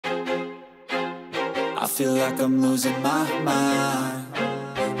I feel like I'm losing my mind.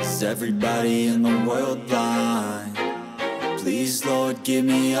 Is everybody in the world blind? Please, Lord, give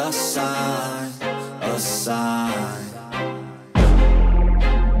me a sign, a sign.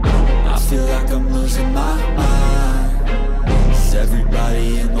 I feel like I'm losing my mind. Is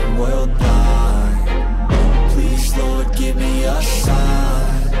everybody in the world blind? Please, Lord, give me a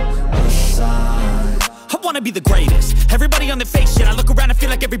sign, a sign. I wanna be the greatest. Everybody on the fake shit. I look around and feel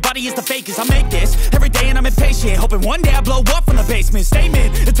like everybody is the fakest. I make this every day and I'm impatient, hoping one day I blow up from the basement.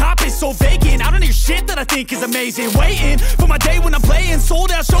 Statement, the top is so vacant. I don't hear shit that I think is amazing. Waiting for my day when I'm playing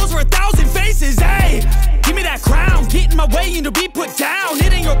sold out shows for 1,000 faces. Hey, give me that crown, get in my way and to be put down.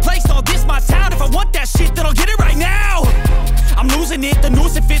 It ain't your place, all this my town. If I want that shit, then I'll get it right now. I'm losing it, the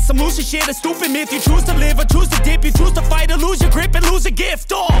noose it fits, some losing shit, a stupid myth. You choose to live or choose to dip, you choose to fight or lose your grip and lose a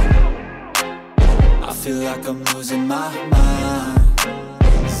gift. I feel like I'm losing my mind.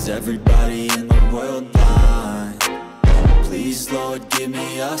 Is everybody in the world blind? Please, Lord, give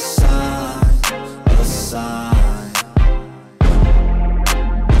me a sign, a sign.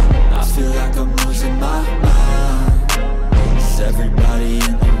 I feel like I'm losing my mind. Is everybody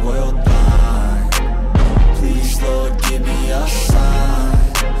in the world blind? Please, Lord, give me a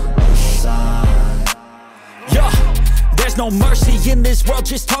sign, a sign. Yeah. There's no mercy in this world,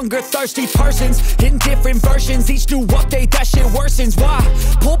 just hunger-thirsty persons in different versions. Each new update, that shit worsens. Why?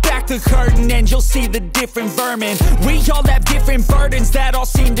 Pull back the curtain and you'll see the different vermin. We all have different burdens that all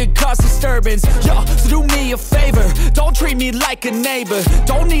seem to cause disturbance. Yo, so do me a favor, don't treat me like a neighbor.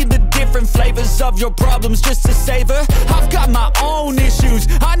 Don't need the different flavors of your problems just to savor. I've got my own issues,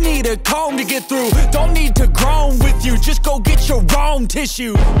 I need a comb to get through. Don't need to groan with you, just go get your own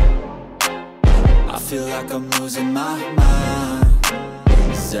tissue. I feel like I'm losing my mind.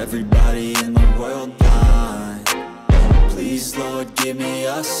 Is everybody in the world blind? Please, Lord, give me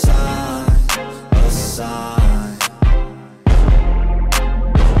a sign, a sign.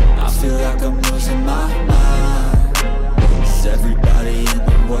 I feel like I'm losing my mind. Is everybody in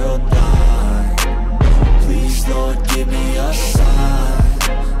the world blind? Please, Lord, give me a sign,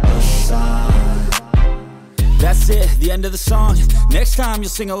 a sign. That's it, the end of the song. Next time you'll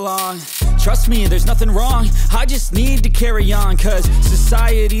sing along. Trust me, there's nothing wrong. I just need to carry on, cause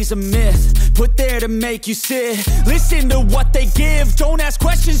society's a myth put there to make you sit. Listen to what they give. Don't ask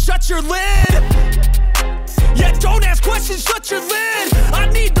questions, shut your lid. Yeah, don't ask questions, shut your lid. I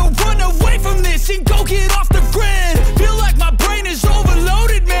need to run away from this and go get off the grid. Feel like my brain is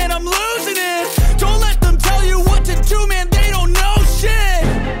overloaded, man, I'm losing it. Don't let them tell you what to do, man, they don't know shit.